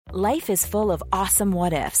Life is full of awesome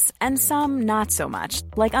what-ifs, and some not so much,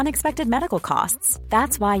 like unexpected medical costs.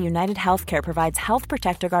 That's why United Healthcare provides Health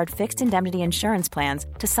Protector Guard fixed indemnity insurance plans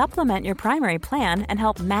to supplement your primary plan and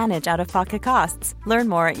help manage out-of-pocket costs. Learn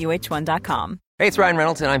more at uh1.com. Hey, it's Ryan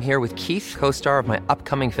Reynolds, and I'm here with Keith, co-star of my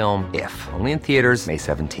upcoming film, If, only in theaters May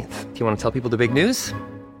 17th. Do you want to tell people the big news?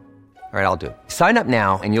 All right, I'll do it. Sign up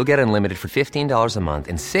now and you'll get unlimited for $15 a month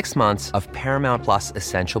and 6 months of Paramount Plus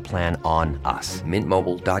Essential Plan on us.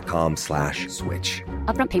 MintMobile.com/switch.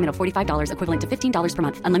 Upfront payment of $45 equivalent to $15 per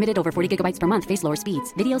month. Unlimited over 40 gigabytes per month. Face lower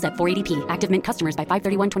speeds. Videos at 480p. Active Mint customers by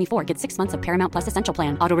 531.24 get 6 months of Paramount Plus Essential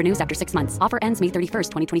Plan. Auto renews after 6 months. Offer ends May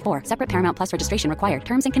 31st, 2024. Separate Paramount Plus registration required.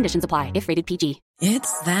 Terms and conditions apply if rated PG.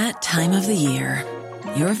 It's that time of the year.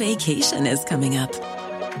 Your vacation is coming up.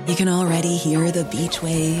 You can already hear the beach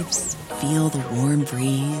waves, feel the warm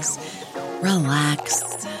breeze,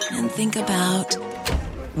 relax, and think about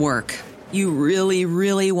work. You really,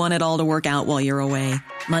 really want it all to work out while you're away.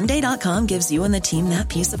 Monday.com gives you and the team that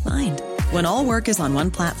peace of mind. When all work is on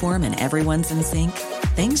one platform and everyone's in sync,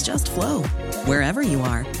 things just flow. Wherever you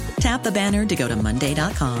are, tap the banner to go to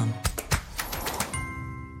Monday.com.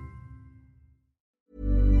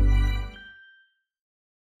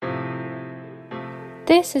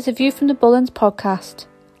 This is a View from the Bullens podcast.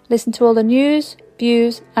 Listen to all the news,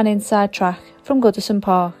 views and inside track from Goodison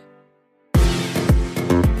Park.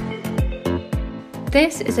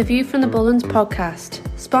 This is a View from the Bullens podcast,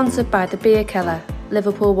 sponsored by the Beer Keller,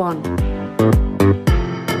 Liverpool 1.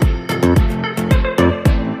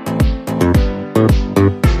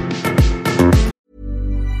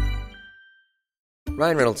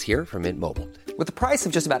 Ryan Reynolds here from Mint Mobile. With the price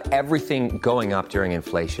of just about everything going up during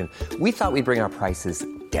inflation, we thought we'd bring our prices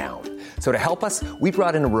down. So to help us, we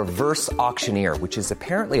brought in a reverse auctioneer, which is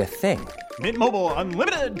apparently a thing. Mint Mobile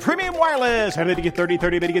Unlimited Premium Wireless. How to get 30,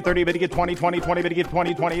 30, bit to get 30, bit to get 20, 20, 20, bit to get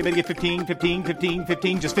 20, 20, bit to get 15, 15, 15,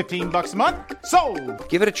 15, just $15 a month? Sold!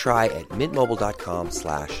 Give it a try at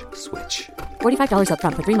mintmobile.com/switch. $45 up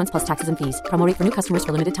front for 3 months plus taxes and fees. Promo rate for new customers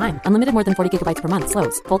for limited time. Unlimited more than 40 gigabytes per month.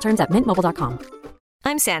 Slows full terms at mintmobile.com.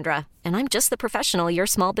 I'm Sandra, and I'm just the professional your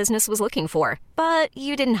small business was looking for. But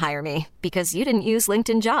you didn't hire me because you didn't use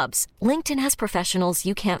LinkedIn Jobs. LinkedIn has professionals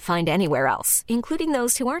you can't find anywhere else, including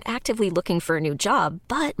those who aren't actively looking for a new job,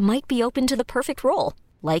 but might be open to the perfect role,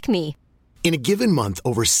 like me. In a given month,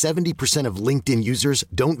 over 70% of LinkedIn users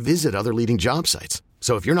don't visit other leading job sites.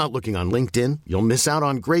 So if you're not looking on LinkedIn, you'll miss out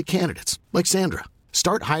on great candidates like Sandra.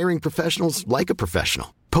 Start hiring professionals like a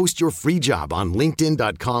professional. Post your free job on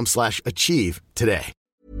linkedin.com/achieve today.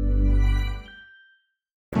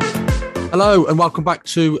 Hello and welcome back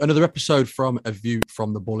to another episode from A View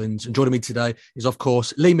from the Bullens. And joining me today is, of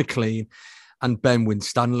course, Lee McLean and Ben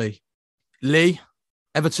Winstanley. Lee,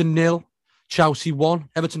 Everton 0, Chelsea 1.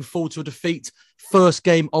 Everton fall to a defeat. First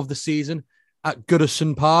game of the season at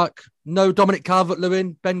Goodison Park. No Dominic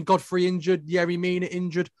Calvert-Lewin, Ben Godfrey injured, Yerry Mina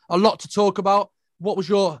injured. A lot to talk about. What was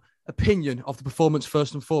your opinion of the performance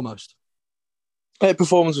first and foremost?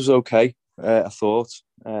 Performance was okay. I thought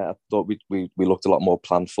we looked a lot more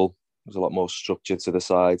planful. There was a lot more structure to the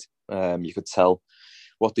side. You could tell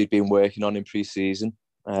what they'd been working on in pre-season.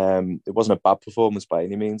 It wasn't a bad performance by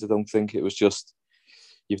any means. I don't think it was just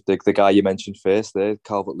the guy you mentioned first there,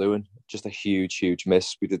 Calvert-Lewin. Just a huge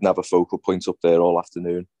miss. We didn't have a focal point up there all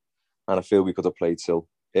afternoon, and I feel we could have played till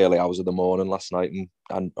early hours of the morning last night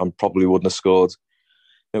and probably wouldn't have scored.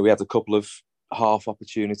 You know, we had a couple of half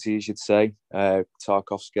opportunities, you'd say.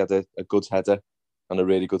 Tarkovsky had a good header and a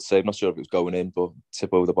really good save. Not sure if it was going in, but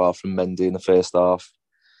tip over the bar from Mendy in the first half.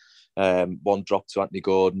 One drop to Anthony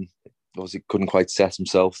Gordon. Obviously couldn't quite set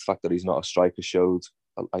himself. The fact that he's not a striker showed,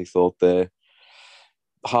 I thought there.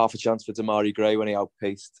 Half a chance for Damari Gray when he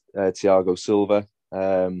outpaced Thiago Silva.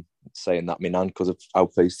 Saying that Minan could have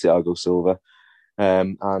outpaced Thiago Silva.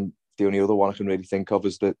 And the only other one I can really think of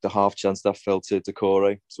is the half chance that fell to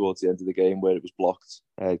Decore towards the end of the game where it was blocked.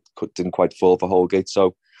 Didn't quite fall for Holgate.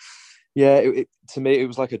 So, yeah, to me, it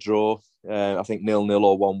was like a draw. I think 0-0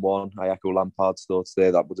 or 1-1. I echo Lampard's thoughts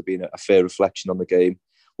there. That would have been a fair reflection on the game.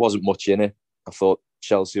 Wasn't much in it. I thought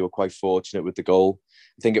Chelsea were quite fortunate with the goal.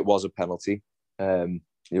 I think it was a penalty. If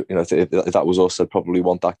that was us, I'd probably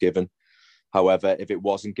want that given. However, if it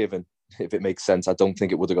wasn't given, if it makes sense, I don't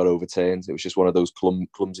think it would have got overturned. It was just one of those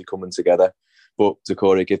clumsy coming together. But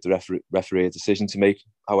Decore gave the referee a decision to make.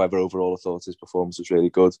 However, overall, I thought his performance was really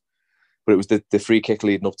good. But it was the free kick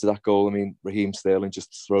leading up to that goal. I mean, Raheem Sterling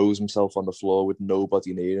just throws himself on the floor with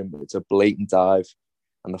nobody near him. It's a blatant dive.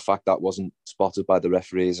 And the fact that wasn't spotted by the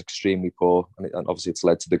referee is extremely poor. And obviously, it's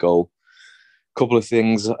led to the goal. Couple of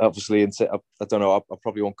things, obviously, I don't know, I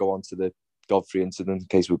probably won't go on to the Godfrey incident, in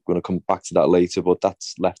case we're going to come back to that later, but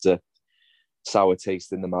that's left a sour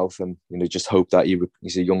taste in the mouth. And, just hope that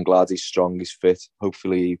he's a young lad, he's strong, he's fit.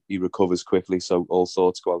 Hopefully he recovers quickly, so all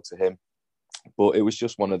thoughts go out to him. But it was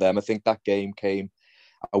just one of them. I think that game came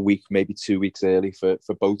a week, maybe 2 weeks early for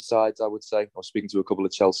both sides, I would say. I was speaking to a couple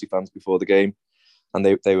of Chelsea fans before the game, and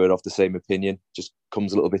they were of the same opinion. Just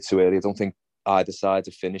comes a little bit too early. I don't think either side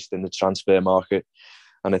have finished in the transfer market.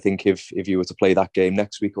 And I think if you were to play that game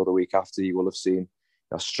next week or the week after, you will have seen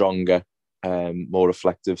a stronger, more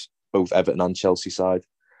reflective, both Everton and Chelsea side.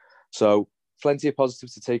 So plenty of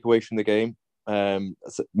positives to take away from the game.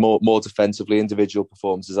 More defensively, individual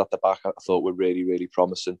performances at the back I thought were really, really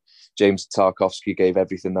promising. James Tarkowski gave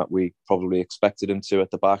everything that we probably expected him to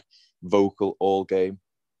at the back. Vocal all game,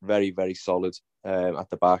 very, very solid at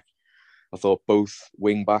the back. I thought both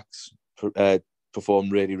wing backs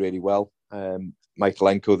performed really, really well.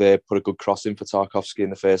 Michaelenko there put a good cross in for Tarkowski in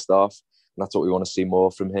the first half, and that's what we want to see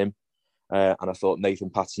more from him. And I thought Nathan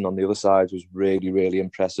Patson on the other side was really, really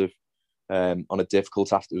impressive. On a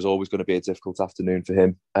difficult afternoon, it was always going to be a difficult afternoon for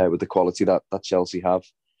him with the quality that Chelsea have.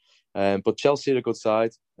 But Chelsea are a good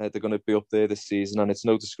side. They're going to be up there this season, and it's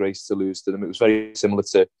no disgrace to lose to them. It was very similar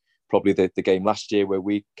to probably the game last year where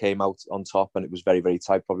we came out on top and it was very, very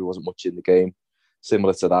tight. Probably wasn't much in the game.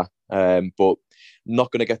 Similar to that. But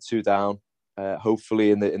not going to get too down.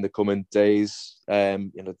 Hopefully in the coming days,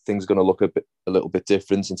 things are going to look a little bit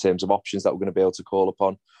different in terms of options that we're going to be able to call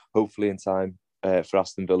upon. Hopefully in time for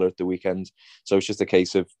Aston Villa at the weekend. So it's just a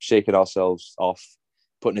case of shaking ourselves off,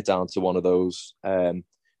 putting it down to one of those, and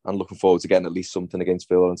looking forward to getting at least something against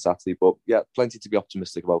Villa on Saturday. But yeah, plenty to be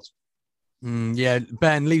optimistic about. Yeah,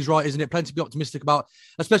 Ben, Lee's right, isn't it? Plenty to be optimistic about,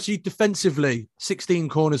 especially defensively. 16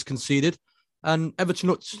 corners conceded, and Everton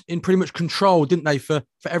looked in pretty much control, didn't they, for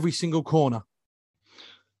every single corner?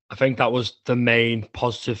 I think that was the main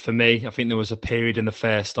positive for me. I think there was a period in the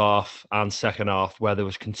first half and second half where there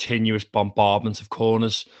was continuous bombardment of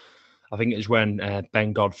corners. I think it was when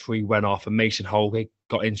Ben Godfrey went off and Mason Holgate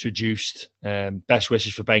got introduced. Best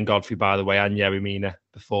wishes for Ben Godfrey, by the way, and Yerry Mina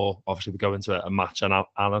before, obviously, we go into a match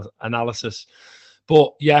analysis.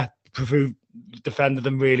 But yeah, Peru defended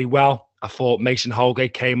them really well. I thought Mason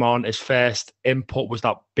Holgate came on. His first input was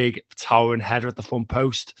that big towering header at the front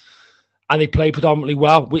post. And they played predominantly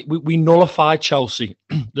well. We nullified Chelsea.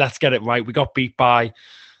 Let's get it right. We got beat by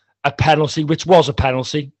a penalty, which was a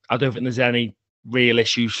penalty. I don't think there's any real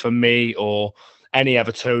issues for me or any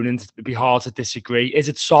Evertonians. It'd be hard to disagree. Is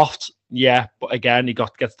it soft? Yeah. But again, he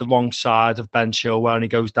gets the wrong side of Ben Chilwell and he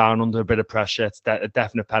goes down under a bit of pressure. It's a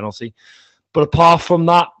definite penalty. But apart from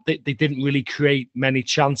that, they didn't really create many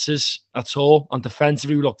chances at all. And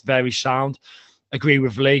defensively, we looked very sound. Agree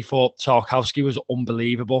with Lee. Thought Tarkowski was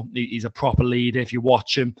unbelievable. He's a proper leader. If you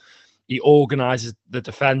watch him, he organises the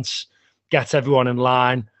defence, gets everyone in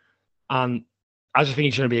line, and I just think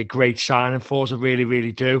he's going to be a great signing for us. I really,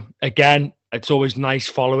 really do. Again, it's always nice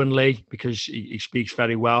following Lee because he speaks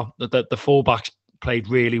very well. The fullbacks played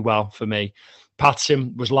really well for me.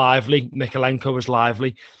 Patson was lively. Michaelenko was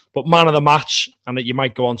lively. But man of the match, and that you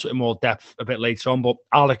might go on to it in more depth a bit later on, but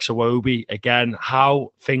Alex Iwobi, again,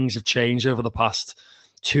 how things have changed over the past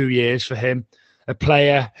 2 years for him. A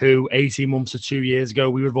player who 18 months or 2 years ago,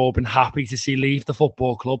 we would have all been happy to see leave the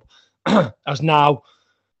football club, has now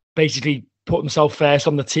basically put himself first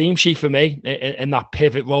on the team sheet for me in that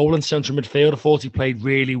pivot role in central midfield. I thought he played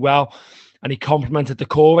really well, and he complemented the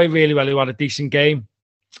core really well. He had a decent game.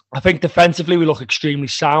 I think defensively, we look extremely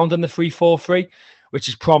sound in the 3-4-3. Which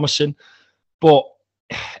is promising, but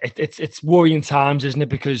it's worrying times, isn't it?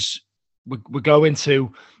 Because we go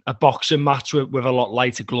into a boxing match with a lot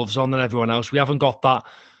lighter gloves on than everyone else. We haven't got that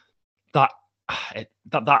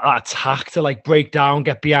attack to like break down,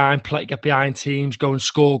 get behind teams, go and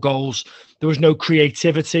score goals. There was no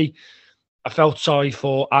creativity. I felt sorry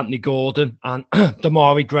for Anthony Gordon and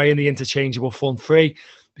Damari Gray in the interchangeable front three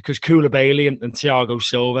because Koulibaly and Thiago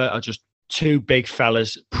Silva are just two big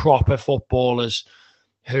fellas, proper footballers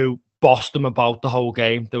who bossed them about the whole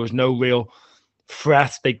game. There was no real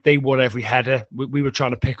threat. They won every header. We were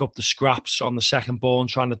trying to pick up the scraps on the second ball and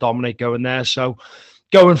trying to dominate going there. So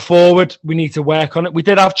going forward, we need to work on it. We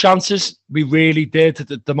did have chances. We really did.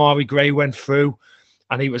 Damari Gray went through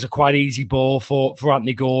and he was a quite easy ball for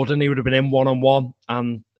Anthony Gordon. He would have been in one-on-one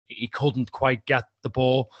and he couldn't quite get the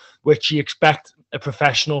ball, which you expect a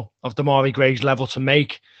professional of Damari Gray's level to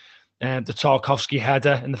make. The Tarkowski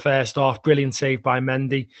header in the first half, brilliant save by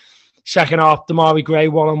Mendy. Second half, Damari Gray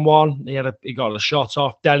one-on-one. He got a shot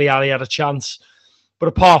off. Dele Alli had a chance. But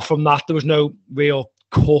apart from that, there was no real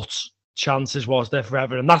cut chances, was there, for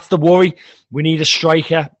Everton? And that's the worry. We need a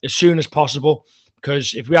striker as soon as possible.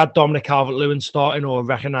 because if we had Dominic Calvert-Lewin starting or a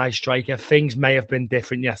recognised striker, things may have been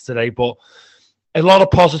different yesterday. But a lot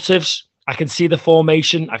of positives. I can see the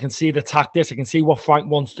formation. I can see the tactics. I can see what Frank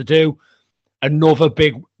wants to do. Another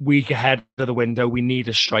big week ahead of the window. We need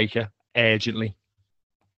a striker urgently.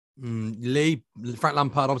 Lee, Frank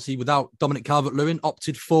Lampard, obviously, without Dominic Calvert-Lewin,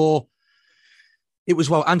 opted for, it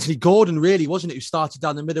was, Anthony Gordon, really, wasn't it, who started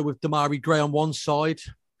down the middle with Demarai Gray on one side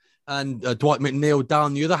and Dwight McNeil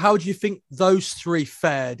down the other. How do you think those three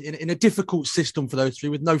fared in a difficult system for those three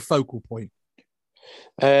with no focal point?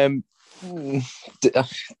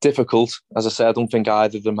 Difficult. As I said, I don't think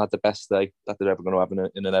either of them had the best day that they're ever going to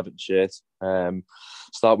have in an Everton shirt.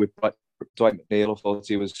 Start with Dwight McNeil. I thought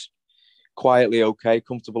he was quietly okay,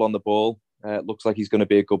 comfortable on the ball. Looks like he's going to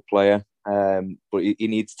be a good player, but he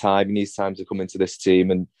needs time. He needs time to come into this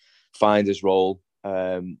team and find his role,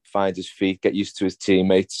 find his feet, get used to his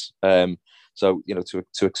teammates. So,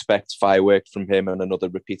 to expect firework from him and another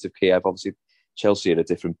repeat of Kiev. Obviously, Chelsea are a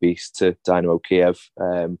different beast to Dynamo Kiev.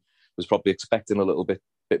 Was probably expecting a little bit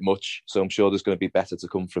much, so I'm sure there's going to be better to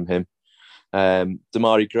come from him.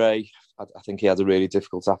 Demarai Gray, I think he had a really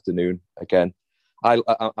difficult afternoon again. I've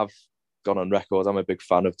gone on record. I'm a big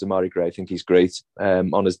fan of Demarai Gray. I think he's great.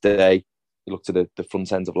 On his day, he looked at the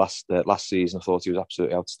front end of last season. I thought he was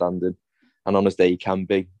absolutely outstanding. And on his day, he can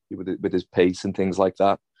be with his pace and things like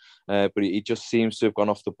that. But he just seems to have gone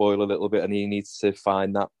off the boil a little bit, and he needs to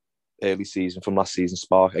find that early season from last season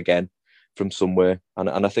spark again from somewhere.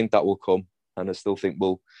 And I think that will come. And I still think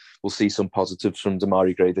we'll see some positives from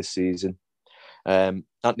Demarai Gray this season.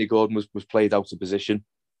 Anthony Gordon was played out of position,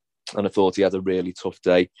 and I thought he had a really tough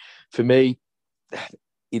day. For me,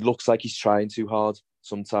 he looks like he's trying too hard.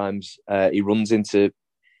 Sometimes he runs into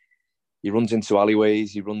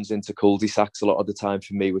alleyways, he runs into cul-de-sacs a lot of the time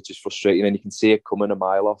for me, which is frustrating, and you can see it coming a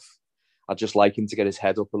mile off. I'd just like him to get his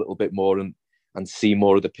head up a little bit more and see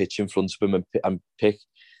more of the pitch in front of him and pick.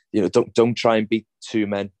 Don't try and beat two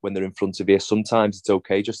men when they're in front of you. Sometimes it's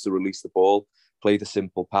okay just to release the ball, play the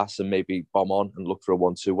simple pass, and maybe bomb on and look for a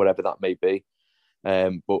 1-2, whatever that may be.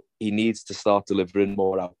 But he needs to start delivering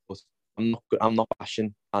more output. I'm not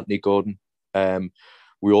bashing Anthony Gordon.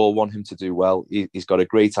 We all want him to do well. He's got a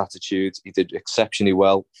great attitude. He did exceptionally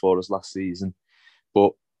well for us last season.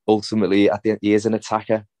 But ultimately, at the end, he is an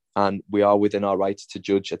attacker, and we are within our rights to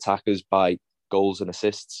judge attackers by goals and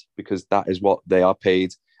assists, because that is what they are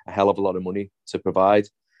paid a hell of a lot of money to provide.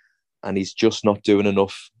 And he's just not doing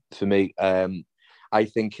enough for me. I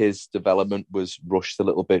think his development was rushed a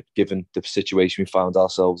little bit given the situation we found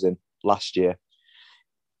ourselves in last year.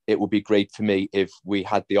 It would be great for me if we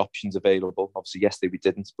had the options available. Obviously, yesterday we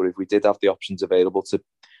didn't, but if we did have the options available to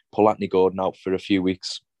pull Anthony Gordon out for a few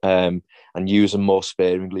weeks and use him more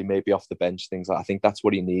sparingly, maybe off the bench, things like that, I think that's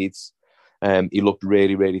what he needs. He looked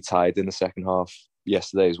really, really tired in the second half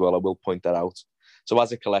yesterday as well. I will point that out. So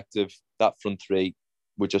as a collective, that front three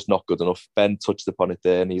were just not good enough. Ben touched upon it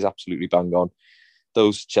there, and he's absolutely bang on.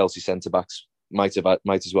 Those Chelsea centre-backs might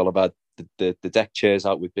as well have had the deck chairs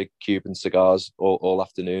out with big Cuban cigars all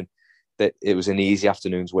afternoon. It was an easy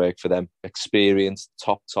afternoon's work for them. Experienced,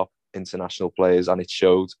 top international players, and it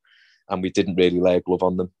showed. And we didn't really lay a glove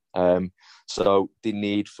on them. So the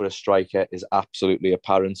need for a striker is absolutely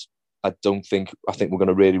apparent. I think we're going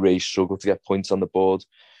to really, really struggle to get points on the board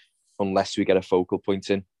unless we get a focal point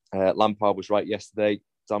in. Lampard was right yesterday.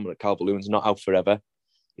 Dominic Calvert-Lewin's not out forever.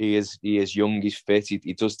 He is young, he's fit.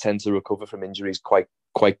 He does tend to recover from injuries quite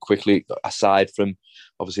quickly, aside from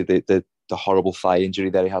obviously the horrible thigh injury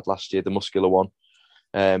that he had last year, the muscular one.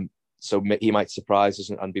 So he might surprise us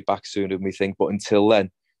and be back sooner than we think. But until then,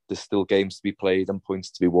 there's still games to be played and points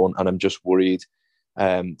to be won. And I'm just worried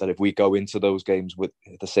that if we go into those games with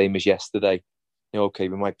the same as yesterday, okay,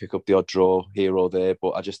 we might pick up the odd draw here or there,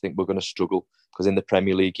 but I just think we're going to struggle, because in the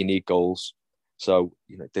Premier League, you need goals. So,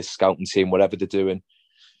 this scouting team, whatever they're doing,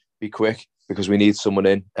 be quick, because we need someone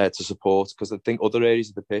in to support. Because I think other areas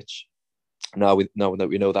of the pitch, now that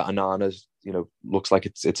we know that Anana's, looks like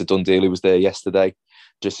it's a done deal. He was there yesterday.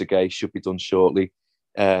 Jessica should be done shortly.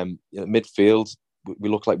 Midfield, we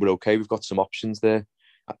look like we're okay. We've got some options there.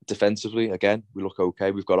 Defensively, again, we look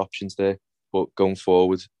okay. We've got options there. But going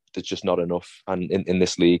forward, there's just not enough. And in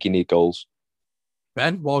this league, you need goals.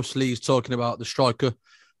 Ben, whilst Lee's talking about the striker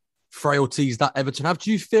frailties that Everton have,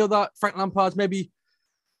 do you feel that Frank Lampard's maybe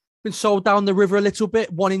been sold down the river a little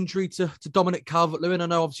bit? One injury to Dominic Calvert-Lewin. I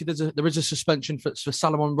know obviously there is a suspension for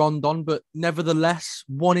Salomon Rondon, but nevertheless,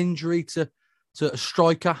 one injury to a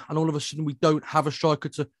striker, and all of a sudden we don't have a striker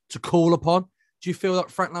to call upon. Do you feel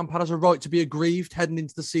that Frank Lampard has a right to be aggrieved heading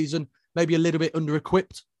into the season, maybe a little bit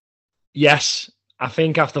under-equipped? Yes, I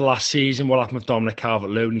think after last season, what happened with Dominic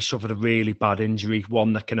Calvert-Lewin, he suffered a really bad injury,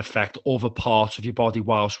 one that can affect other parts of your body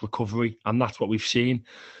whilst recovery, and that's what we've seen.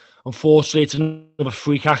 Unfortunately, it's another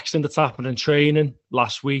freak accident that's happened in training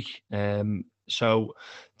last week. So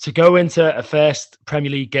to go into a first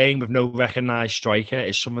Premier League game with no recognised striker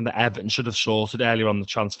is something that Everton should have sorted earlier on the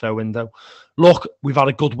transfer window. Look, we've had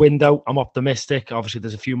a good window. I'm optimistic. Obviously,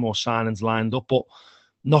 there's a few more signings lined up, but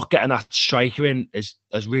not getting that striker in has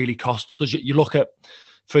really cost us. You look at,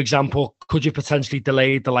 for example, could you potentially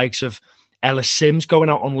delay the likes of Ellis Sims going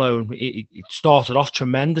out on loan? It started off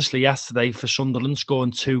tremendously yesterday for Sunderland,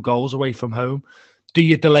 scoring 2 goals away from home. Do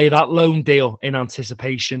you delay that loan deal in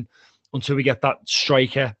anticipation until we get that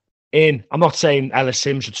striker in? I'm not saying Ellis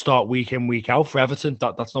Sims should start week in, week out for Everton.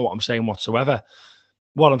 That's not what I'm saying whatsoever.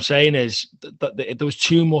 What I'm saying is that there was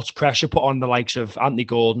too much pressure put on the likes of Anthony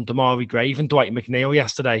Gordon, Damari Gray, even Dwight McNeil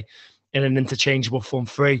yesterday in an interchangeable front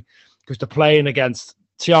three, because they're playing against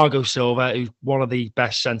Thiago Silva, who's one of the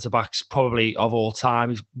best centre-backs probably of all time.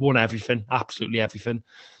 He's won everything, absolutely everything.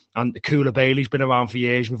 And Kula Bailey's been around for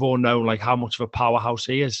years. We've all known like how much of a powerhouse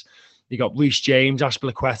he is. You got Reece James,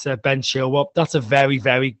 Aspilicueta, Ben Chilwell. That's a very,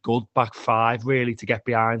 very good back five, really, to get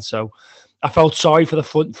behind. So I felt sorry for the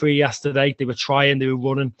front three yesterday. They were trying, they were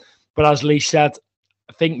running. But as Lee said,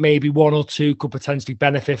 I think maybe one or two could potentially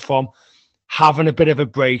benefit from having a bit of a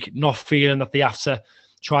break, not feeling that they have to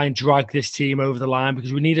try and drag this team over the line,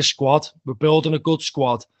 because we need a squad. We're building a good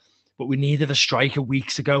squad, but we needed a striker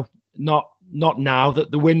weeks ago. Not now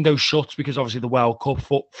that the window shuts, because obviously the World Cup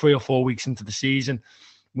 3 or 4 weeks into the season.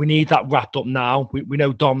 We need that wrapped up now. We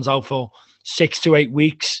know Dom's out for 6 to 8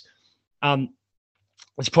 weeks, and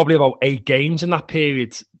it's probably about 8 games in that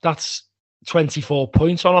period. That's 24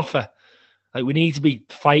 points on offer. Like, we need to be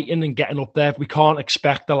fighting and getting up there. We can't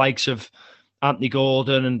expect the likes of Anthony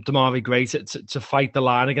Gordon and Damari Gray to fight the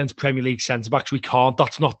line against Premier League centre-backs. We can't.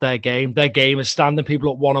 That's not their game. Their game is standing people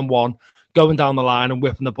up one-on-one, going down the line and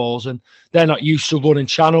whipping the balls in. They're not used to running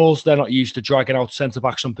channels. They're not used to dragging out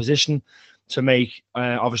centre-backs on position to make,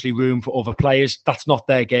 obviously, room for other players. That's not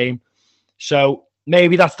their game. So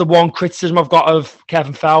maybe that's the one criticism I've got of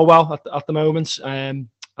Kevin Felwell at the moment, and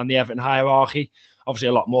the Everton hierarchy. Obviously,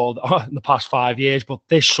 a lot more in the past 5 years, but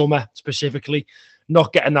this summer specifically,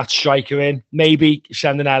 not getting that striker in, maybe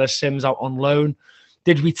sending Ellis Sims out on loan.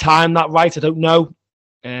 Did we time that right? I don't know.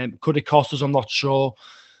 Could it cost us? I'm not sure.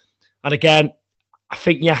 And again, I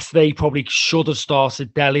think yesterday probably should have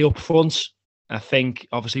started Dele up front. I think,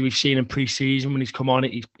 obviously, we've seen him pre-season when he's come on,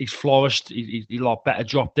 he's flourished. He's a lot better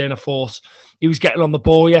dropped in. I thought he was getting on the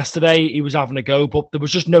ball yesterday. He was having a go, but there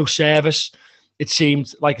was just no service. It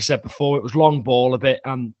seemed, like I said before, it was long ball a bit,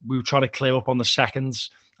 and we were trying to clear up on the seconds.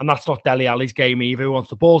 And that's not Dele Alli's game either. He wants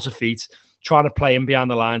the ball to feet, trying to play him behind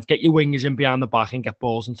the lines, get your wingers in behind the back and get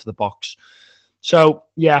balls into the box. So,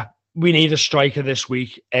 yeah, we need a striker this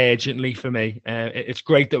week urgently for me. It's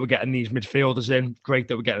great that we're getting these midfielders in. Great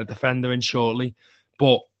that we're getting a defender in shortly.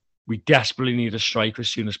 But we desperately need a striker as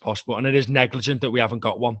soon as possible. And it is negligent that we haven't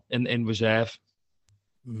got one in reserve.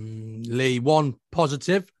 Lee, one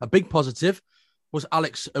positive, a big positive, was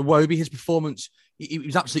Alex Iwobi. His performance, he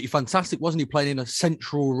was absolutely fantastic, wasn't he, playing in a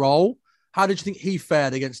central role? How did you think he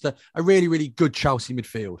fared against a really, really good Chelsea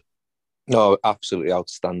midfield? No, absolutely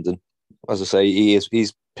outstanding. As I say,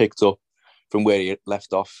 he's picked up from where he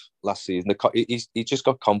left off last season. He's just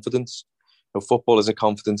got confidence. Football is a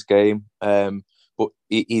confidence game, but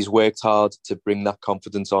he's worked hard to bring that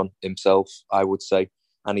confidence on himself, I would say.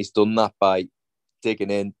 And he's done that by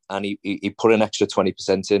digging in, and he put an extra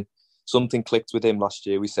 20% in. Something clicked with him last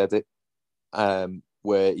year, we said it,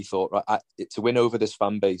 where he thought, right, to win over this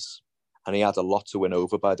fan base, and he had a lot to win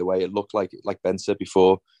over, by the way. It looked like Ben said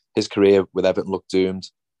before, his career with Everton looked doomed.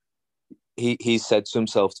 He said to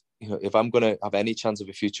himself, if I'm going to have any chance of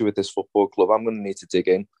a future with this football club, I'm going to need to dig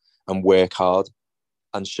in and work hard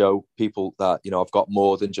and show people that, I've got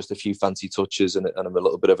more than just a few fancy touches and I'm a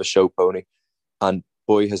little bit of a show pony. And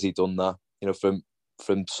boy, has he done that.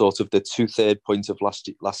 From sort of the 2/3 point of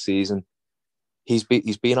last season, he's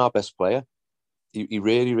been our best player. He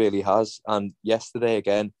really, really has. And yesterday,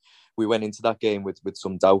 again, we went into that game with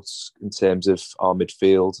some doubts in terms of our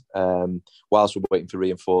midfield. Whilst we're waiting for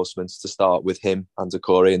reinforcements to start with him and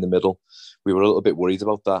Decore in the middle, we were a little bit worried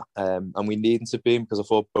about that. And we needed to be, because I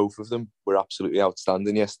thought both of them were absolutely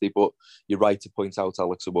outstanding yesterday. But you're right to point out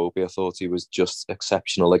Alex Iwobi. I thought he was just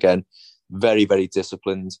exceptional again. Very, very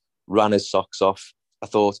disciplined, ran his socks off. I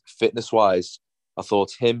thought fitness-wise,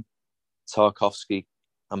 him, Tarkowski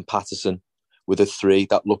and Patterson were the three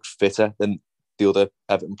that looked fitter than the other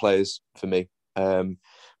Everton players for me.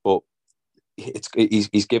 But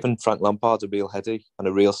he's given Frank Lampard a real headache and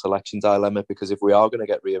a real selection dilemma, because if we are going to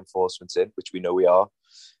get reinforcements in, which we know we are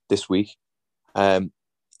this week, I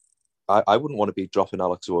wouldn't want to be dropping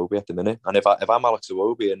Alex Iwobi at the minute. And if I'm Alex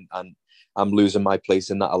Iwobi and I'm losing my place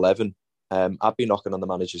in that 11, I'd be knocking on the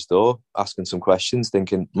manager's door, asking some questions,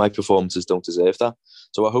 thinking my performances don't deserve that.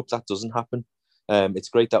 So I hope that doesn't happen. It's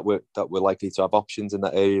great that we're likely to have options in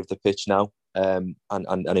that area of the pitch now, and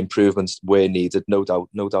improvements where needed. No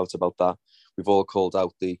doubt about that. We've all called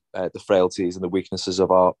out the frailties and the weaknesses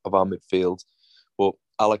of our midfield, but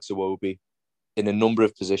Alex Iwobi, in a number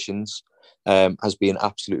of positions, has been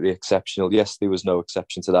absolutely exceptional. Yes, there was no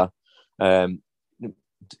exception to that.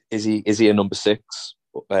 Is he a number 6,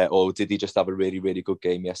 or did he just have a really, really good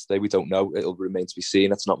game yesterday? We don't know. It'll remain to be seen.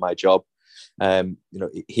 That's not my job.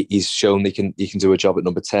 He's shown he can do a job at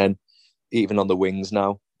number 10, even on the wings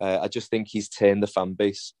now. I just think he's turned the fan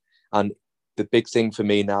base, and the big thing for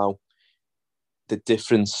me now, the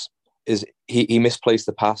difference is he misplaced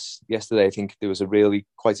the pass yesterday. I think there was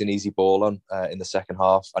quite an easy ball on in the second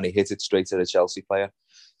half, and he hit it straight at a Chelsea player.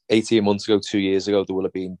 18 months ago, 2 years ago, there will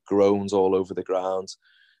have been groans all over the ground,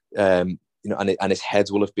 and his head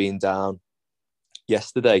will have been down.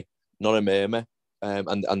 Yesterday, not a murmur.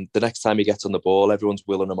 And the next time he gets on the ball, everyone's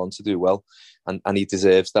willing him on to do well, and he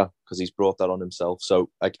deserves that because he's brought that on himself. So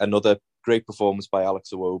another great performance by Alex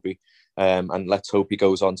Iwobi, and let's hope he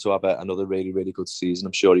goes on to have another really, really good season.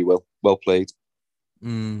 I'm sure he will. Well played.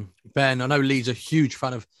 Ben, I know Lee's a huge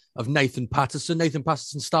fan of Nathan Patterson. Nathan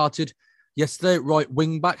Patterson started yesterday at right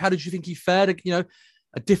wing back. How did you think he fared?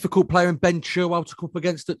 A difficult player in Ben Chilwell to come up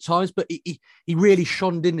against at times, but he really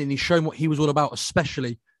shone in, and he's shown what he was all about,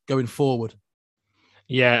 especially going forward.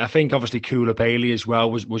 Yeah, I think obviously Kula Bailey as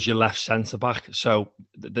well was your left centre-back. So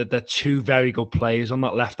they're two very good players on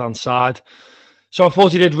that left-hand side. So I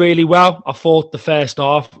thought he did really well. I thought the first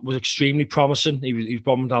half was extremely promising. He was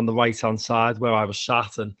bombing down the right-hand side where I was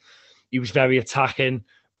sat, and he was very attacking,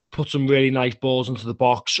 put some really nice balls into the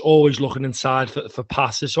box, always looking inside for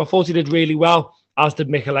passes. So I thought he did really well, as did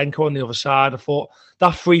Mikalenko on the other side. I thought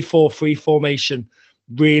that 3-4-3 formation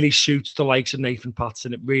really suits the likes of Nathan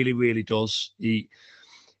Patterson. It really, really does.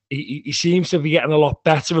 He seems to be getting a lot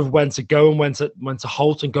better of when to go and when to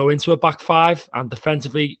halt and go into a back five. And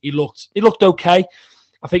defensively, he looked okay.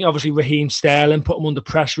 I think obviously Raheem Sterling put him under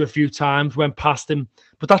pressure a few times, went past him,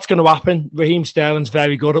 but that's going to happen. Raheem Sterling's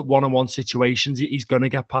very good at one-on-one situations. He's going to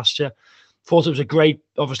get past you. Thought it was a great,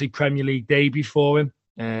 obviously, Premier League debut for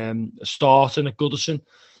him, starting at Goodison.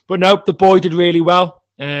 But no, the boy did really well.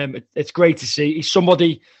 It's great to see. He's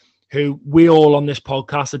somebody who we all on this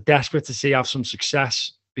podcast are desperate to see have some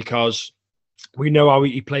success, because we know how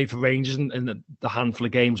he played for Rangers in the handful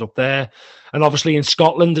of games up there. And obviously in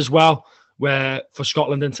Scotland as well, where for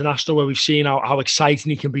Scotland International, where we've seen how exciting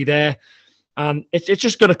he can be there. And it's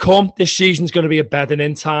just going to come. This season's going to be a bedding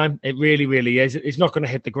in time. It really, really is. He's not going to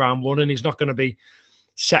hit the ground running. He's not going to be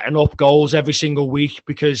setting up goals every single week,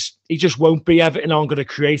 because he just won't be. Everton aren't going to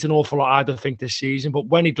create an awful lot, I don't think, this season. But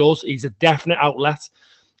when he does, he's a definite outlet.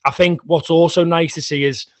 I think what's also nice to see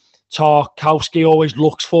is Tarkowski always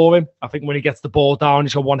looks for him. I think when he gets the ball down,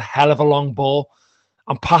 he's got one hell of a long ball.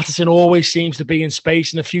 And Patterson always seems to be in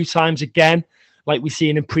space. And a few times again, like we've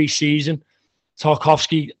seen in pre-season,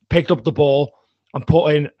 Tarkowski picked up the ball and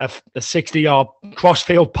put in a 60-yard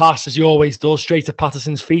cross-field pass, as he always does, straight to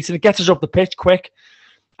Patterson's feet. And it gets us up the pitch quick.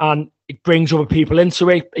 And it brings other people into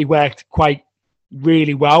it. He worked quite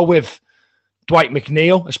really well with Dwight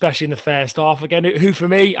McNeil, especially in the first half again, who for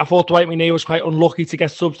me, I thought Dwight McNeil was quite unlucky to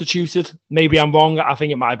get substituted. Maybe I'm wrong. I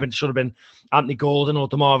think it should have been Anthony Gordon or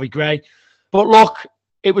Damari Gray. But look,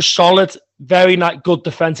 it was solid, very good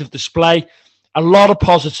defensive display. A lot of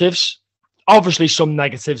positives, obviously some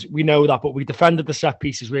negatives. We know that, but we defended the set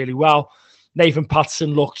pieces really well. Nathan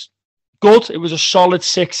Patterson looked good. It was a solid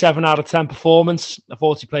 6-7 out of 10 performance. I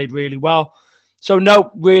thought he played really well. So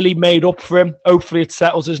no, really made up for him. Hopefully it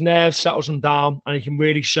settles his nerves, settles him down, and he can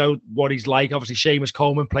really show what he's like. Obviously, Seamus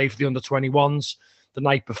Coleman played for the under-21s the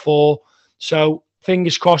night before. So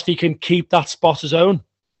fingers crossed he can keep that spot his own.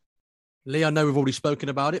 Lee, I know we've already spoken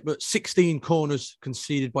about it, but 16 corners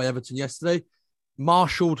conceded by Everton yesterday.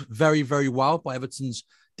 Marshalled very, very well by Everton's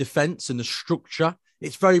defence and the structure.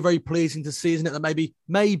 It's very, very pleasing to see, isn't it, that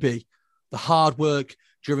maybe the hard work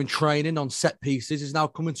during training on set pieces is now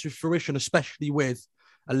coming to fruition, especially with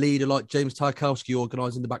a leader like James Tarkowski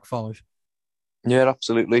organising the back five. Yeah,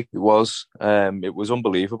 absolutely. It was. It was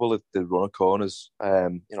unbelievable, the run of corners. I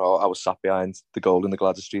was sat behind the goal in the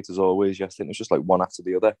Gladys Street as always yesterday. It was just like one after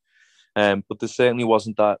the other. But there certainly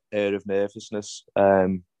wasn't that air of nervousness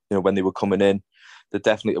when they were coming in, they're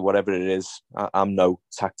definitely, whatever it is, I'm no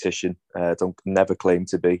tactician. Don't never claim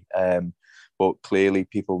to be. But clearly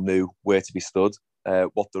people knew where to be stood,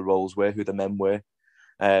 what the roles were, who the men were.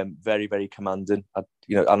 Very, very commanding.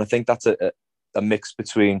 And I think that's a mix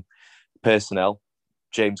between personnel.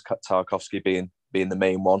 James Tarkowski being the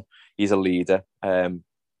main one. He's a leader.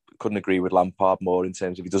 Couldn't agree with Lampard more in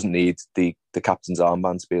terms of he doesn't need the captain's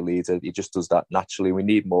armband to be a leader. He just does that naturally. We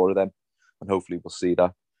need more of them, and hopefully we'll see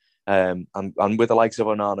that. And with the likes of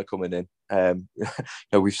Onana coming in,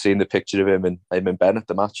 we've seen the picture of him and Ben at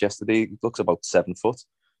the match yesterday. He looks about 7 foot,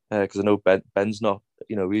 because I know Ben's not.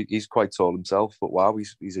 He's quite tall himself, but wow,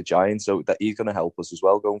 he's a giant. So that he's going to help us as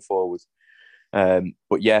well going forward.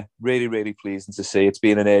 But yeah, really, really pleasing to see. It's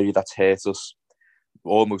been an area that's hurt us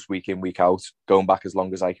almost week in, week out, going back as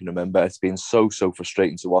long as I can remember. It's been so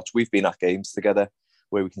frustrating to watch. We've been at games together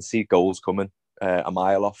where we can see goals coming a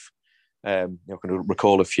mile off. I can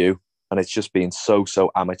recall a few, and it's just been so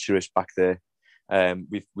amateurish back there.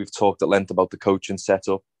 We've talked at length about the coaching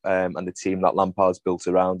setup and the team that Lampard's built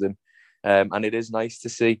around him, and it is nice to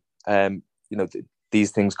see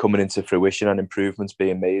these things coming into fruition and improvements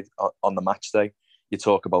being made on the match day. You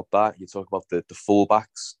talk about that. You talk about the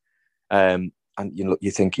fullbacks, and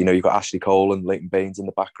you think you've got Ashley Cole and Leighton Baines in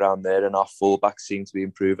the background there, and our fullbacks seem to be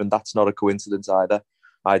improving. That's not a coincidence either,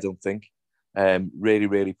 I don't think. Really,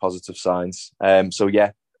 really positive signs. So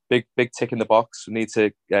yeah, big tick in the box. We need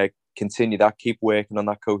to continue that, keep working on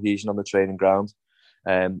that cohesion on the training ground.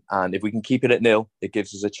 And if we can keep it at 0, it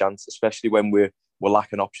gives us a chance, especially when we're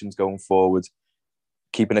lacking options going forward.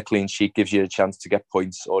 Keeping a clean sheet gives you a chance to get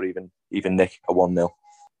points or even nick a 1-0.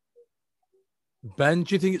 Ben,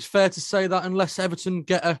 do you think it's fair to say that unless Everton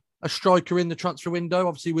get a striker in the transfer window,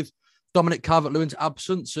 obviously with Dominic Calvert-Lewin's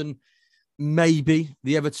absence and maybe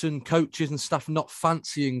the Everton coaches and staff not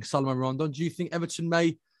fancying Salomon Rondon, do you think Everton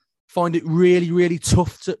may find it really, really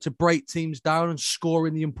tough to break teams down and score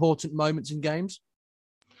in the important moments in games?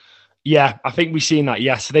 Yeah, I think we've seen that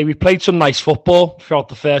yesterday. We played some nice football throughout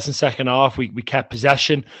the first and second half. We kept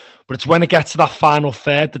possession, but it's when it gets to that final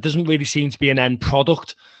third, there doesn't really seem to be an end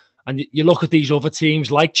product. And you look at these other teams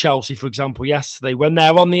like Chelsea, for example, yesterday, when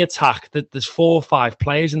they're on the attack, there's 4 or 5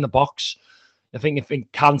 players in the box. I think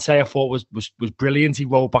Kante, I thought was brilliant. He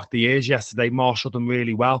rolled back the ears yesterday, marshalled them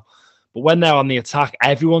really well. But when they're on the attack,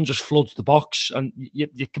 everyone just floods the box. And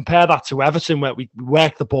you compare that to Everton, where we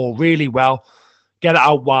work the ball really well, get it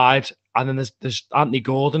out wide, and then there's Anthony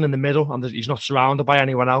Gordon in the middle, and he's not surrounded by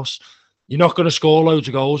anyone else. You're not going to score loads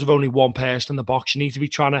of goals with only one person in the box. You need to be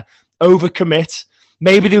trying to overcommit.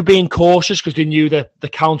 Maybe they were being cautious because they knew the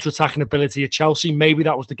counter-attacking ability of Chelsea. Maybe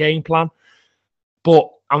that was the game plan. But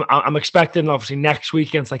I'm expecting, obviously, next week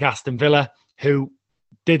against like Aston Villa, who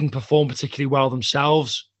didn't perform particularly well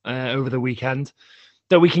themselves over the weekend,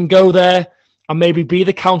 that we can go there and maybe be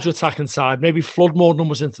the counter-attacking side, maybe flood more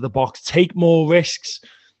numbers into the box, take more risks,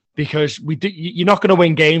 because you're not going to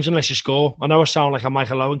win games unless you score. I know I sound like a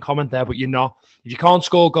Michael Owen comment there, but you're not. If you can't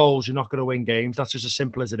score goals, you're not going to win games. That's just as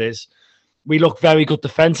simple as it is. We look very good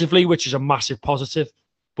defensively, which is a massive positive,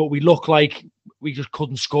 but we look like we just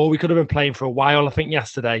couldn't score. We could have been playing for a while, I think,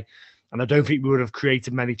 yesterday, and I don't think we would have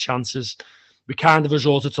created many chances. We kind of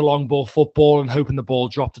resorted to long ball football and hoping the ball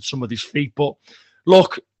dropped at somebody's feet. But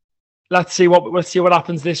look, let's see what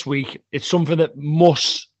happens this week. It's something that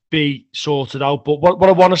must be sorted out. But what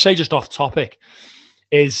I want to say just off topic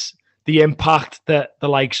is the impact that the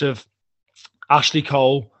likes of Ashley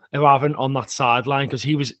Cole are having on that sideline, because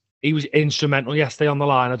he was instrumental yesterday on the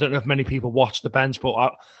line. I don't know if many people watched the bench,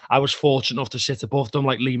 but I was fortunate enough to sit above them,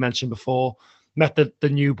 like Lee mentioned before. Met the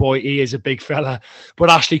new boy. He is a big fella. But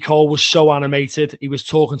Ashley Cole was so animated. He was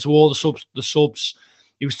talking to all the subs.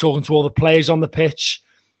 He was talking to all the players on the pitch.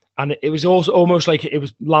 And it was also almost like it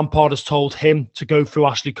was Lampard has told him to go through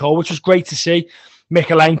Ashley Cole, which was great to see.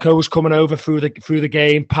 Mikalenko was coming over through the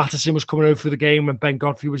game. Patterson was coming over through the game when Ben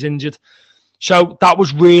Godfrey was injured. So that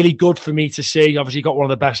was really good for me to see. Obviously, he got one of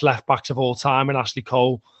the best left backs of all time in Ashley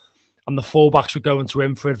Cole. And the fullbacks were going to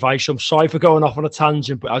him for advice. So I'm sorry for going off on a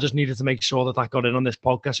tangent, but I just needed to make sure that got in on this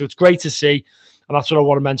podcast. So it's great to see. And that's what I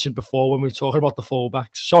want to mention before when we were talking about the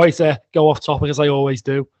fullbacks. Sorry to go off topic as I always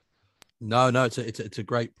do. No, it's a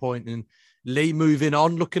great point. And Lee, moving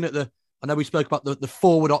on, looking at I know we spoke about the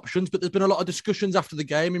forward options, but there's been a lot of discussions after the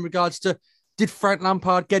game in regards to, did Frank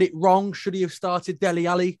Lampard get it wrong? Should he have started Dele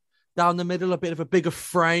Alli down the middle, a bit of a bigger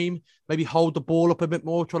frame, maybe hold the ball up a bit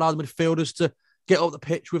more to allow the midfielders to get up the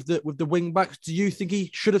pitch with the wing backs? Do you think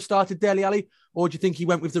he should have started Dele Alli, or do you think he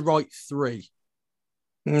went with the right 3?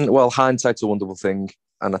 Well, hindsight's a wonderful thing,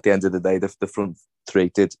 and at the end of the day, the front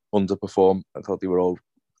 3 did underperform. I thought they were all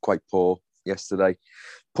quite poor yesterday.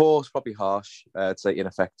 Poor is probably harsh. I'd say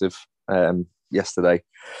ineffective yesterday.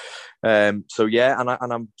 So yeah,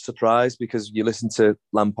 and I'm surprised because you listened to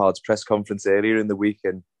Lampard's press conference earlier in the week,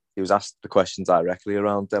 and he was asked the question directly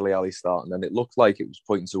around Dele Alli starting, and it looked like it was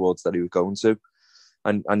pointing towards that he was going to.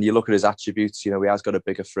 And you look at his attributes, he has got a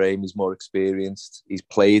bigger frame, he's more experienced, he's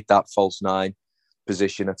played that false nine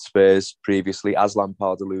position at Spurs previously, as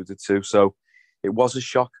Lampard alluded to. So it was a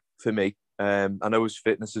shock for me. I know his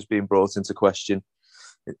fitness has been brought into question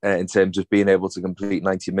in terms of being able to complete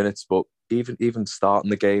 90 minutes, but even starting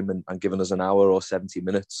the game and giving us an hour or 70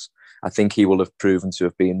 minutes, I think he will have proven to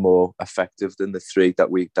have been more effective than the three that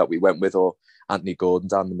we went with, or Anthony Gordon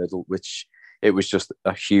down the middle, which it was just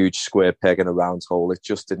a huge square peg in a round hole. It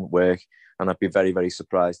just didn't work. And I'd be very, very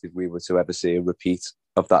surprised if we were to ever see a repeat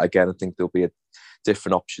of that again. I think there'll be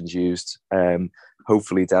different options used.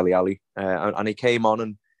 Hopefully Dele Alli. And he came on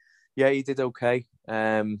and, yeah, he did okay.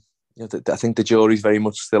 I think the jury's very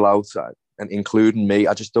much still out, and including me.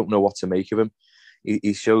 I just don't know what to make of him.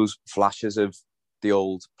 He shows flashes of the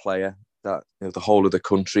old player that the whole of the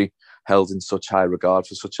country held in such high regard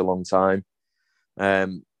for such a long time.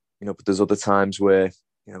 But there's other times where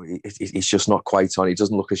he's just not quite on. He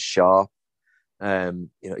doesn't look as sharp.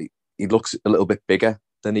 He looks a little bit bigger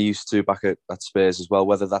than he used to back at Spurs as well.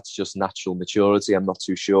 Whether that's just natural maturity, I'm not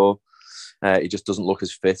too sure. He just doesn't look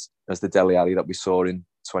as fit as the Dele Alli that we saw in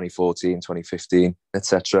 2014, 2015,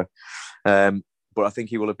 etc. But I think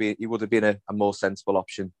he would have been a more sensible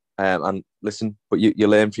option. And listen, but you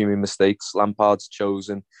learn from your mistakes. Lampard's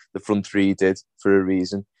chosen the front three he did for a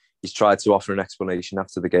reason. He's tried to offer an explanation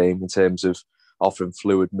after the game in terms of offering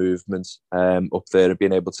fluid movement up there and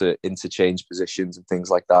being able to interchange positions and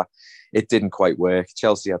things like that. It didn't quite work.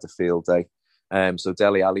 Chelsea had a field day. So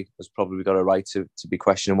Dele Alli has probably got a right to be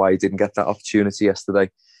questioning why he didn't get that opportunity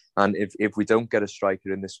yesterday. And if we don't get a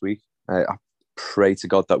striker in this week, I pray to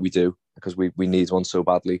God that we do, because we need one so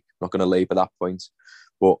badly. I'm not going to labour that point.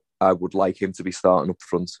 But I would like him to be starting up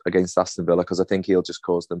front against Aston Villa, because I think he'll just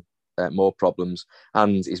cause them more problems,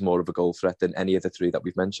 and he's more of a goal threat than any of the three that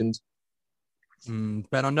we've mentioned.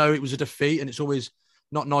 Ben, I know it was a defeat, and it's always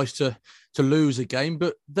not nice to lose a game,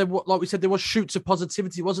 but there, like we said, there was shoots of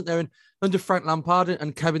positivity, wasn't there? And under Frank Lampard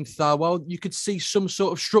and Kevin Thelwell, you could see some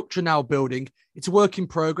sort of structure now building. It's a work in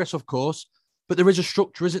progress, of course, but there is a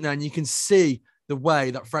structure, isn't there? And you can see the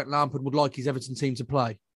way that Frank Lampard would like his Everton team to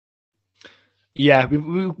play. Yeah,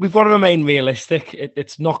 we've got to remain realistic.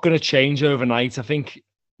 It's not going to change overnight. I think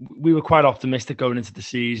we were quite optimistic going into the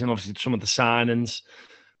season, obviously some of the signings,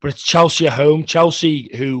 but it's Chelsea at home. Chelsea,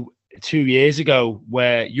 who 2 years ago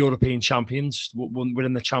were European champions, were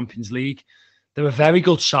in the Champions League. They're a very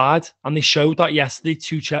good side, and they showed that yesterday.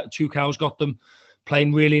 Tuchel's got them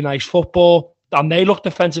playing really nice football, and they look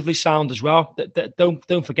defensively sound as well.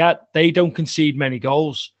 Don't forget, they don't concede many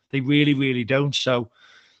goals. They really, really don't. So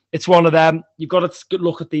it's one of them. You've got to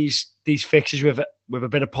look at these fixtures with a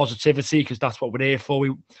bit of positivity, because that's what we're here for.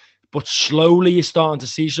 But slowly you're starting to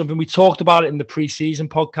see something. We talked about it in the pre-season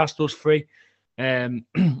podcast, us three,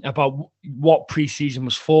 about what pre-season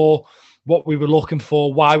was for, what we were looking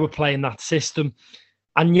for, why we're playing that system.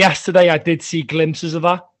 And yesterday I did see glimpses of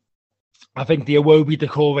that. I think the Iwobi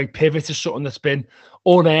Doucouré pivot is something that's been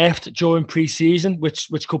unearthed during pre-season, which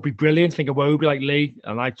could be brilliant. I think Iwobi, like Lee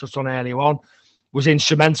and I touched on earlier on, was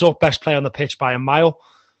instrumental, best player on the pitch by a mile.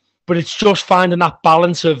 But it's just finding that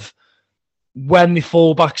balance of when the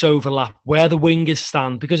fullbacks overlap, where the wingers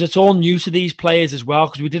stand, because it's all new to these players as well,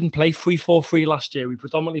 because we didn't play 3-4-3 last year. We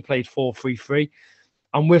predominantly played 4-3-3.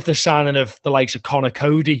 And with the signing of the likes of Connor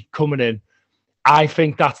Cody coming in, I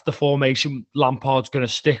think that's the formation Lampard's going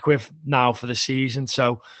to stick with now for the season.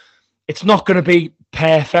 So it's not going to be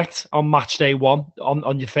perfect on match day one,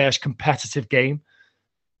 on your first competitive game.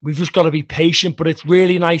 We've just got to be patient, but it's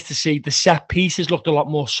really nice to see the set pieces looked a lot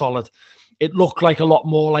more solid. It looked like a lot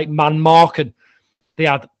more like man marking.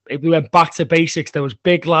 If we went back to basics, there was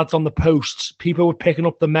big lads on the posts. People were picking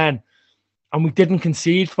up the men, and we didn't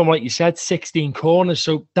concede from, like you said, 16 corners.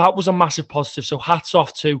 So that was a massive positive. So hats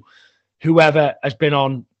off to whoever has been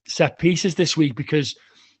on set pieces this week, because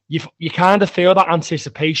you kind of feel that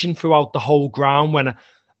anticipation throughout the whole ground when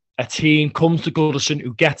a team comes to Goodison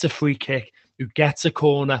who gets a free kick, who gets a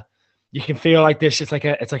corner. You can feel like this. It's like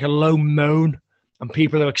a low moan, and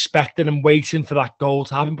people are expecting and waiting for that goal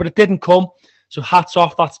to happen, but it didn't come. So hats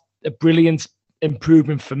off. That's a brilliant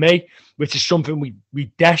improvement for me, which is something we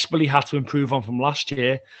desperately had to improve on from last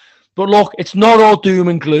year. But look, it's not all doom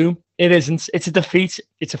and gloom. It isn't. It's a defeat.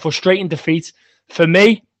 It's a frustrating defeat. For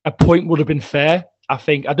me, a point would have been fair. I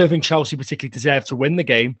don't think Chelsea particularly deserved to win the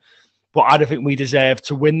game, but I don't think we deserved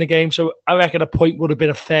to win the game. So I reckon a point would have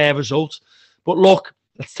been a fair result. But look,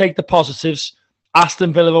 Let's take the positives.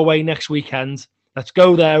 Aston Villa away next weekend. Let's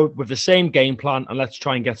go there with the same game plan and let's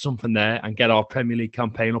try and get something there and get our Premier League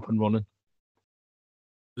campaign up and running.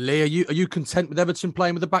 Lee, are you content with Everton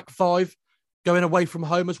playing with the back five, going away from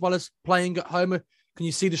home as well as playing at home? Can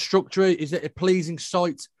you see the structure? Is it a pleasing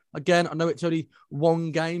sight? Again, I know it's only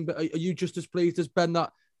one game, but are you just as pleased as Ben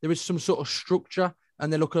that there is some sort of structure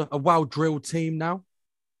and they look a well-drilled team now?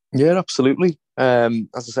 Yeah, absolutely. As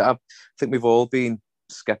I said, I think we've all been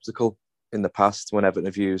sceptical in the past when Everton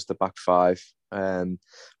have used the back five,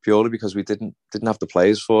 purely because we didn't have the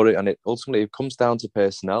players for it, and it ultimately comes down to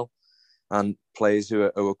personnel and players who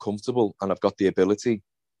are comfortable and have got the ability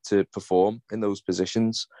to perform in those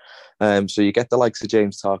positions. So you get the likes of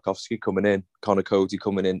James Tarkowski coming in, Connor Cody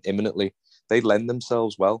coming in imminently. They lend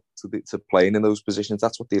themselves well to playing in those positions.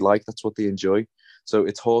 That's what they like. That's what they enjoy. So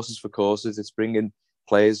it's horses for courses. It's bringing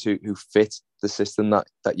players who fit the system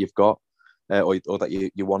that you've got or that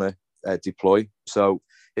you want to deploy. So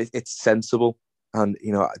it's sensible. And,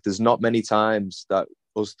 there's not many times that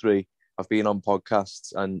us three have been on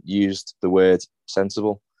podcasts and used the word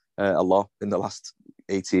sensible a lot in the last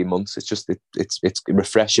 18 months. It's just, it's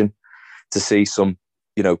refreshing to see some,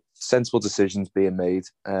 sensible decisions being made,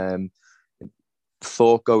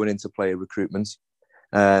 thought going into player recruitment.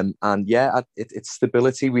 It's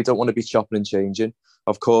stability. We don't want to be chopping and changing.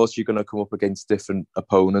 Of course, you're going to come up against different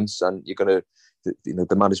opponents and you're going to,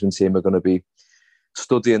 the management team are going to be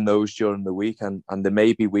studying those during the week. And there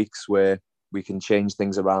may be weeks where we can change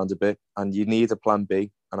things around a bit and you need a plan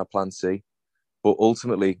B and a plan C. But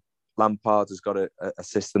ultimately, Lampard has got a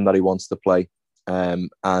system that he wants to play.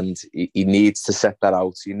 And he needs to set that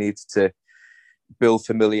out. He needs to build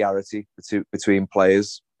familiarity between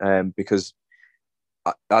players because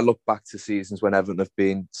I look back to seasons when Everton have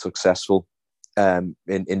been successful in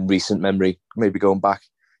recent memory, maybe going back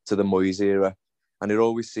to the Moyes era. And it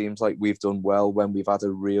always seems like we've done well when we've had a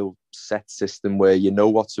real set system where you know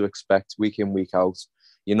what to expect week in, week out.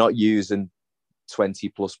 You're not using 20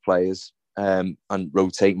 plus players and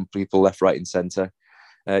rotating people left, right and centre.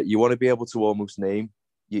 You want to be able to almost name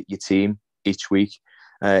your team each week.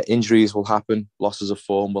 Injuries will happen, losses of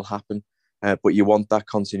form will happen, but you want that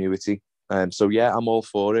continuity. So yeah, I'm all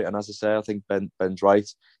for it. And as I say, I think Ben's right.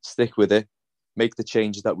 Stick with it. Make the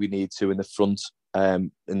changes that we need to in the front,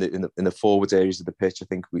 in the forward areas of the pitch. I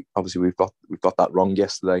think we've got that wrong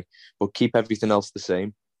yesterday, but keep everything else the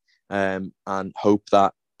same, and hope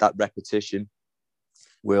that repetition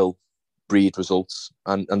will breed results.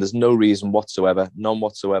 And there's no reason whatsoever, none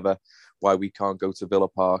whatsoever, why we can't go to Villa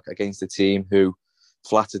Park against a team who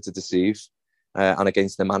flattered to deceive, and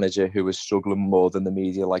against the manager who is struggling more than the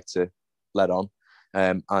media like to let on,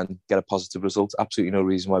 and get a positive result. Absolutely no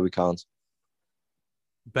reason why we can't.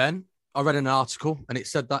 Ben, I read an article and it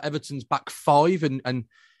said that Everton's back five and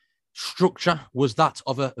structure was that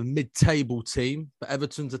of a mid-table team, but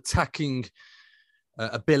Everton's attacking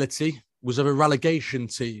ability was of a relegation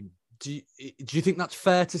team. Do you think that's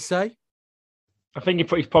fair to say? I think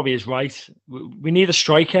he probably is right. We need a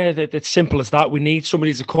striker. It's simple as that. We need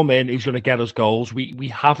somebody to come in who's going to get us goals. We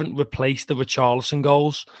haven't replaced the Richarlison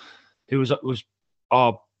goals, who was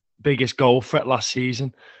our biggest goal threat last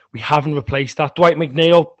season. We haven't replaced that. Dwight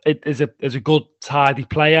McNeil is a good, tidy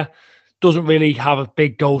player. Doesn't really have a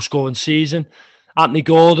big goal-scoring season. Anthony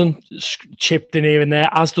Gordon chipped in here and there,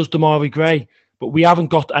 as does Damari Gray. But we haven't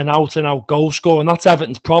got an out-and-out goal scorer, and that's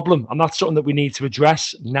Everton's problem. And that's something that we need to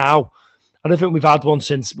address now. I don't think we've had one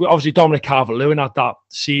since, obviously, Dominic Calvert-Lewin had that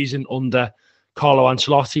season under Carlo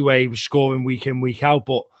Ancelotti where he was scoring week in, week out.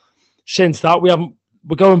 But since that,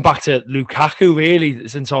 we're going back to Lukaku, really,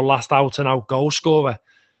 since our last out-and-out goal scorer.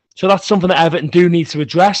 So that's something that Everton do need to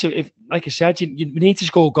address. If, like I said, we need to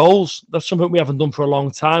score goals. That's something we haven't done for a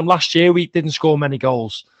long time. Last year, we didn't score many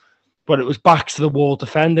goals, but it was backs to the wall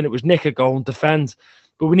defending. It was nick a goal and defend.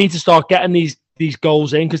 But we need to start getting these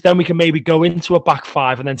goals in, because then we can maybe go into a back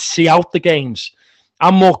five and then see out the games.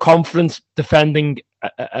 I'm more confident defending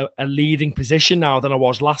a leading position now than I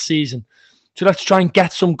was last season. So let's try and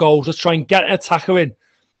get some goals. Let's try and get an attacker in.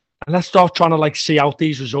 And let's start trying to see out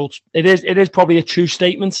these results. It is probably a true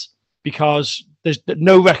statement, because there's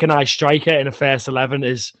no recognised striker in a first 11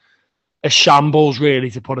 is a shambles,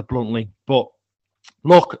 really, to put it bluntly. But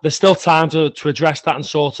look, there's still time to address that and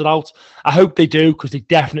sort it out. I hope they do, because they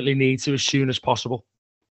definitely need to as soon as possible.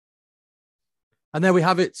 And there we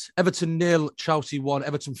have it. Everton 0, Chelsea 1.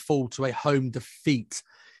 Everton fall to a home defeat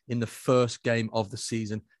in the first game of the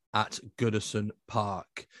season at Goodison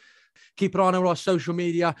Park. Keep an eye on our social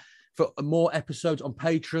media for more episodes on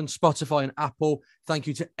Patreon, Spotify, and Apple. Thank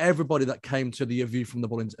you to everybody that came to the A View from the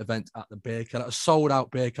Bullins event at the Beer Keller, a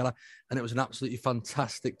sold-out Beer Keller, and it was an absolutely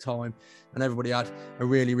fantastic time, and everybody had a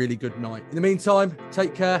really, really good night. In the meantime,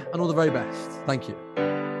 take care and all the very best. Thank you.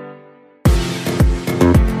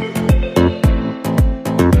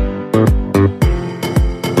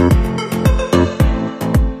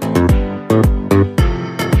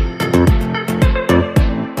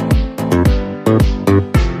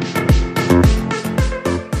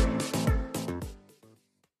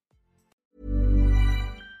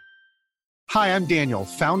 Hi, I'm Daniel,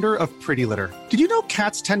 founder of Pretty Litter. Did you know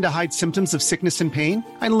cats tend to hide symptoms of sickness and pain?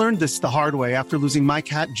 I learned this the hard way after losing my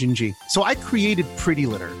cat, Gingy. So I created Pretty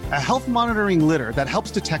Litter, a health monitoring litter that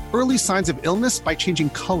helps detect early signs of illness by changing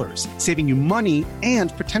colors, saving you money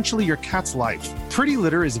and potentially your cat's life. Pretty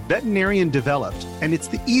Litter is veterinarian developed, and it's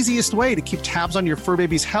the easiest way to keep tabs on your fur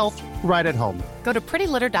baby's health right at home. Go to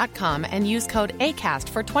prettylitter.com and use code ACAST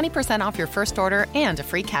for 20% off your first order and a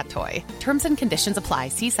free cat toy. Terms and conditions apply.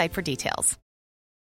 See site for details.